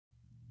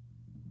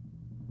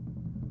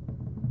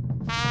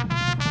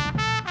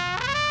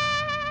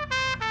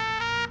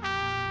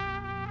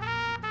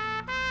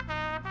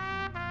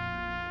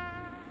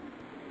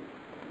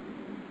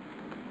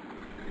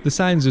The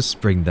sounds of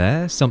spring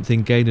there,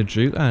 something Gaynor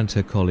Drew and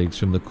her colleagues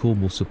from the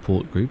Cornwall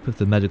Support Group of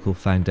the Medical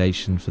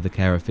Foundation for the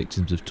Care of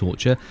Victims of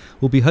Torture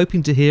will be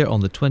hoping to hear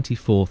on the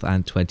 24th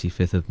and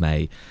 25th of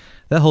May.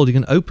 They're holding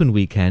an open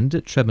weekend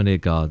at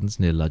Tremenheere Gardens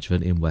near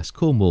Ludgvan in West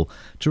Cornwall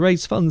to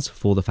raise funds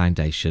for the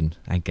foundation,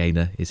 and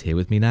Gaynor is here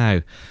with me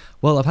now.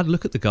 Well, I've had a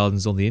look at the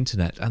gardens on the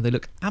internet and they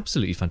look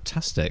absolutely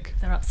fantastic.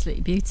 They're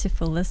absolutely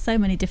beautiful. There's so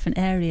many different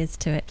areas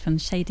to it, from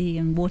shady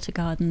and water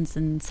gardens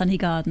and sunny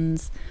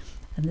gardens,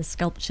 and there's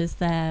sculptures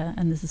there,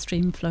 and there's a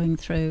stream flowing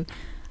through.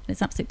 It's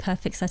an absolute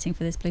perfect setting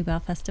for this Bluebell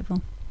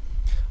Festival.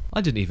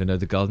 I didn't even know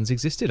the gardens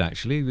existed,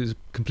 actually. It was a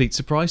complete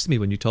surprise to me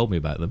when you told me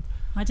about them.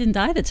 I didn't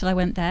either till I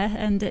went there,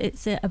 and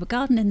it's a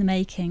garden in the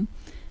making,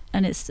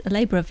 and it's a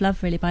labour of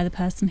love really by the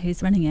person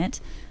who's running it,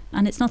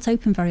 and it's not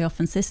open very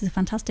often, so this is a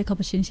fantastic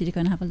opportunity to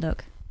go and have a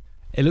look.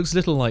 It looks a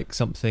little like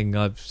something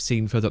I've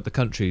seen further up the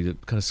country, the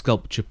kind of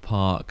sculpture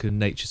park and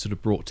nature sort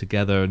of brought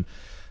together and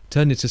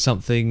turned into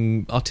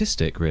something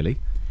artistic, really.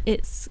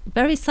 It's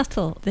very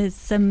subtle. There's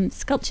some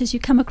sculptures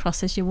you come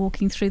across as you're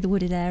walking through the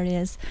wooded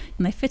areas,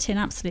 and they fit in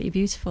absolutely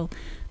beautiful.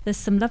 There's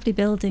some lovely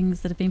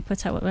buildings that have been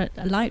put out,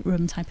 a light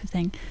room type of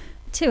thing.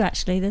 Two,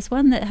 actually. There's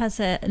one that has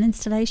an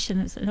installation.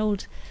 It's an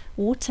old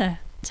water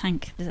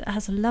tank that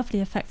has a lovely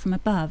effect from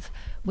above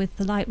with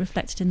the light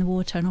reflected in the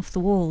water and off the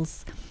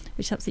walls,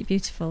 which is absolutely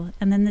beautiful.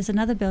 And then there's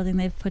another building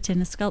they've put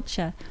in a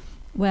sculpture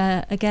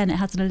where, again, it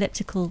has an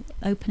elliptical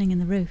opening in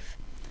the roof.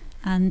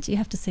 And you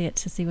have to see it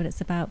to see what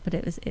it's about, but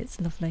it's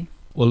lovely.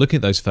 Well, looking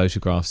at those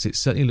photographs, it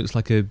certainly looks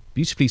like a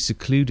beautifully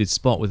secluded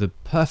spot with a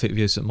perfect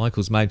view of St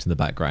Michael's Mount in the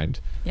background.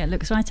 Yeah, it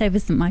looks right over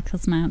St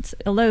Michael's Mount.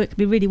 Although it can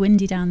be really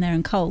windy down there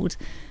and cold,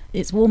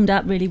 it's warmed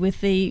up really with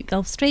the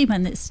Gulf Stream,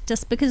 and it's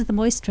just because of the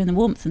moisture and the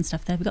warmth and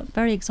stuff there. We've got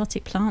very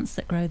exotic plants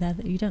that grow there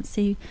that you don't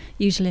see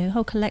usually, a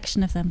whole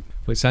collection of them.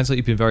 Well, it sounds like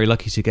you've been very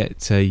lucky to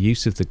get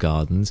use of the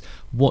gardens.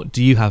 What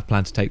do you have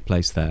planned to take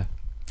place there?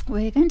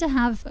 We're going to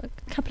have a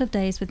couple of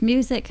days with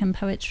music and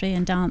poetry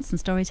and dance and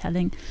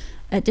storytelling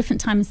at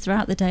different times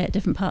throughout the day at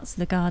different parts of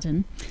the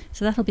garden.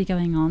 So that'll be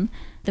going on.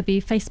 There'll be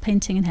face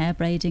painting and hair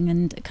braiding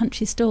and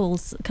country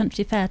stalls,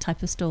 country fair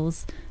type of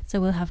stalls. So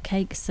we'll have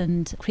cakes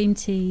and cream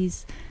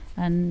teas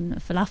and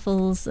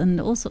falafels and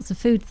all sorts of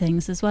food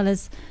things, as well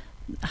as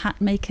hat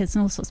makers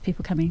and all sorts of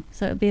people coming.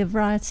 So it'll be a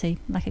variety,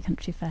 like a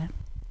country fair.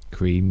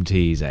 Cream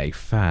teas,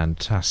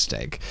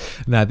 fantastic.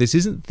 Now, this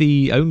isn't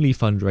the only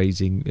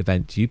fundraising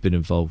event you've been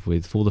involved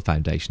with for the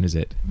foundation, is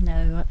it?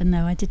 No,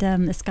 I did a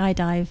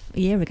skydive a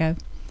year ago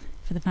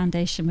for the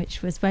foundation,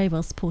 which was very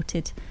well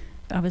supported.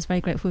 I was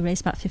very grateful. We raised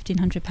about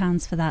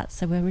 £1,500 for that,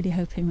 so we're really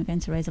hoping we're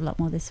going to raise a lot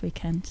more this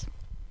weekend.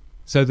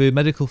 So the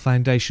Medical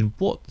Foundation,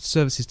 what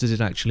services does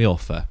it actually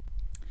offer?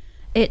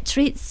 It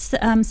treats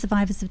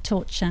survivors of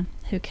torture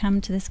who come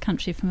to this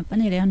country from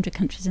nearly 100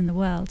 countries in the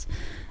world.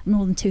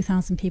 More than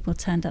 2,000 people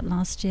turned up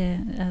last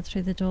year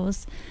through the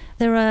doors.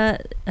 There are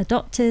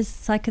doctors,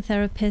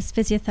 psychotherapists,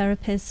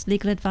 physiotherapists,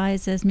 legal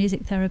advisors,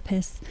 music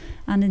therapists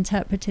and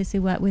interpreters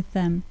who work with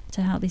them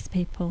to help these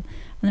people.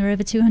 And there are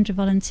over 200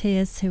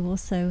 volunteers who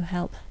also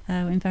help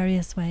in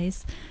various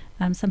ways.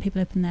 Some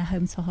people open their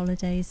homes for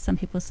holidays, some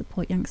people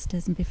support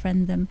youngsters and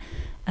befriend them,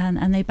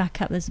 and they back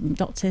up. There's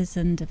doctors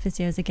and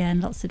physios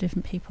again, lots of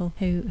different people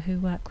who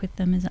work with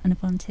them on a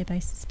volunteer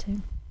basis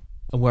too.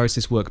 And where is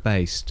this work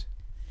based?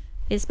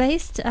 It's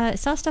based, it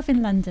started off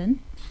in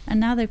London,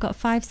 and now they've got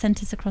 5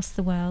 centres across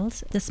the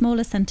world. The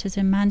smaller centres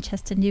are in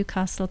Manchester,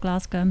 Newcastle,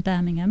 Glasgow and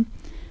Birmingham.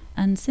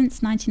 And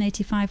since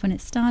 1985, when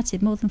it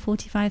started, more than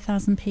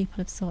 45,000 people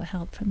have sought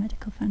help from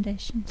Medical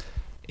Foundation.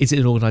 Is it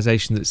an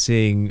organisation that's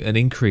seeing an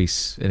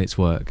increase in its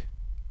work?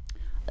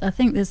 I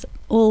think there's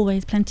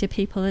always plenty of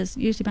people. There's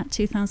usually about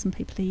 2,000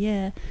 people a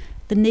year.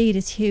 The need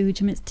is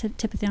huge. I mean, it's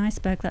tip of the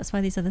iceberg. That's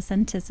why these other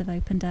centres have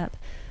opened up.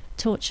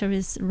 Torture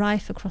is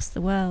rife across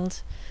the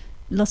world.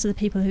 Lots of the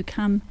people who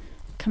coming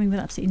with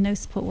absolutely no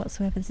support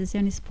whatsoever. This is the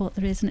only support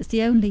there is, and it's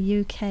the only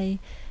UK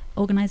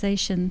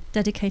organisation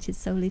dedicated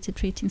solely to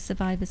treating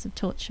survivors of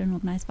torture and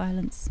organised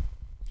violence.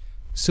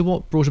 So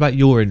what brought about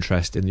your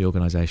interest in the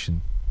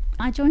organisation?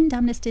 I joined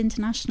Amnesty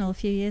International a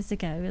few years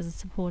ago as a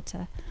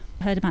supporter.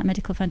 I heard about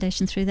Medical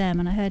Foundation through them,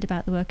 and I heard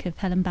about the work of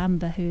Helen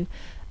Bamber, who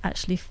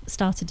actually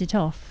started it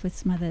off with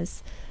some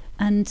others.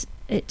 And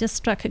it just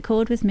struck a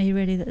chord with me,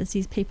 really, that there's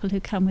these people who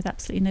come with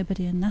absolutely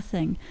nobody and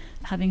nothing,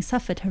 having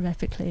suffered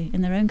horrifically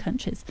in their own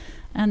countries.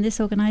 And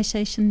this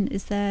organisation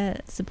is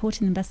there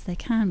supporting them best they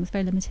can with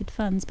very limited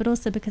funds, but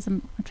also because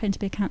I'm trained to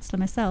be a counsellor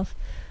myself,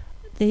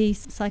 the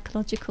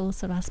psychological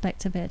sort of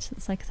aspect of it,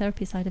 the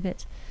psychotherapy side of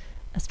it,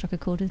 struck a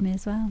chord with me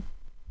as well.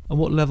 And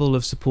what level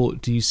of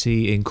support do you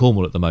see in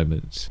Cornwall at the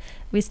moment?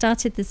 We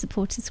started the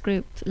supporters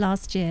group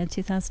last year,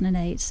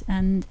 2008,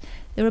 and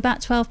there were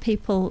about 12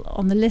 people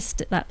on the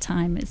list at that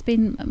time. It's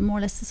been more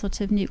or less a sort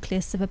of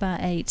nucleus of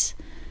about 8.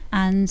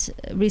 And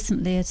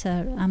recently at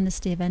an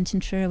Amnesty event in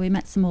Truro, we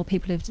met some more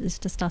people who've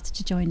just started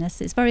to join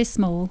us. It's very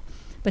small,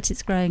 but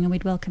it's growing, and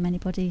we'd welcome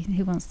anybody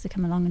who wants to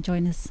come along and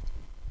join us.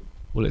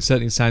 Well, it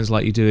certainly sounds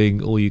like you're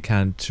doing all you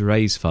can to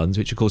raise funds,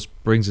 which of course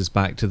brings us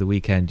back to the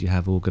weekend you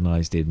have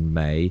organised in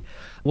May.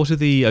 What are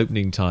the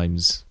opening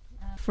times?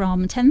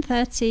 From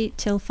 10:30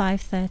 till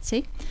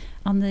 5:30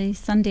 on the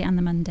Sunday and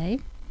the Monday.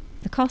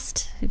 The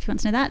cost, if you want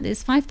to know that,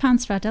 is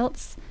 £5 for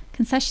adults.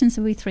 Concessions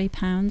will be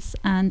 £3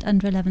 and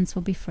under 11s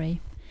will be free.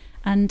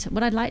 And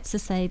what I'd like to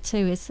say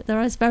too is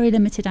there is very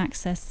limited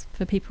access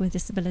for people with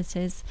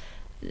disabilities.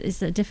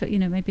 It's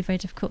maybe very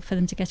difficult for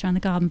them to get around the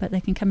garden, but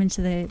they can come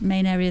into the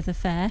main area of the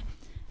fair.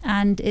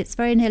 And it's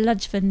very near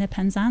Ludgevin, near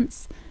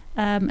Penzance,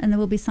 and there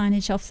will be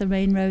signage off the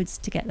main roads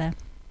to get there.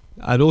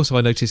 And also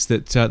I noticed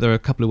that there are a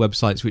couple of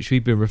websites which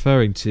we've been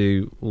referring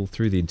to all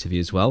through the interview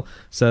as well.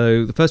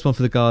 So the first one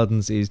for the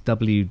gardens is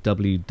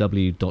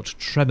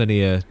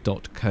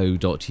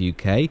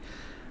www.tremenheere.co.uk,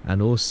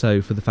 and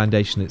also for the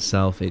foundation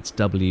itself it's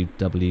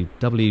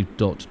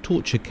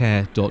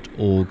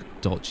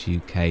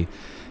www.torturecare.org.uk.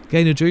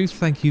 Gaynor Drew,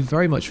 thank you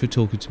very much for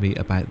talking to me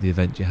about the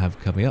event you have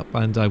coming up,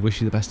 and I wish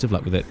you the best of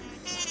luck with it.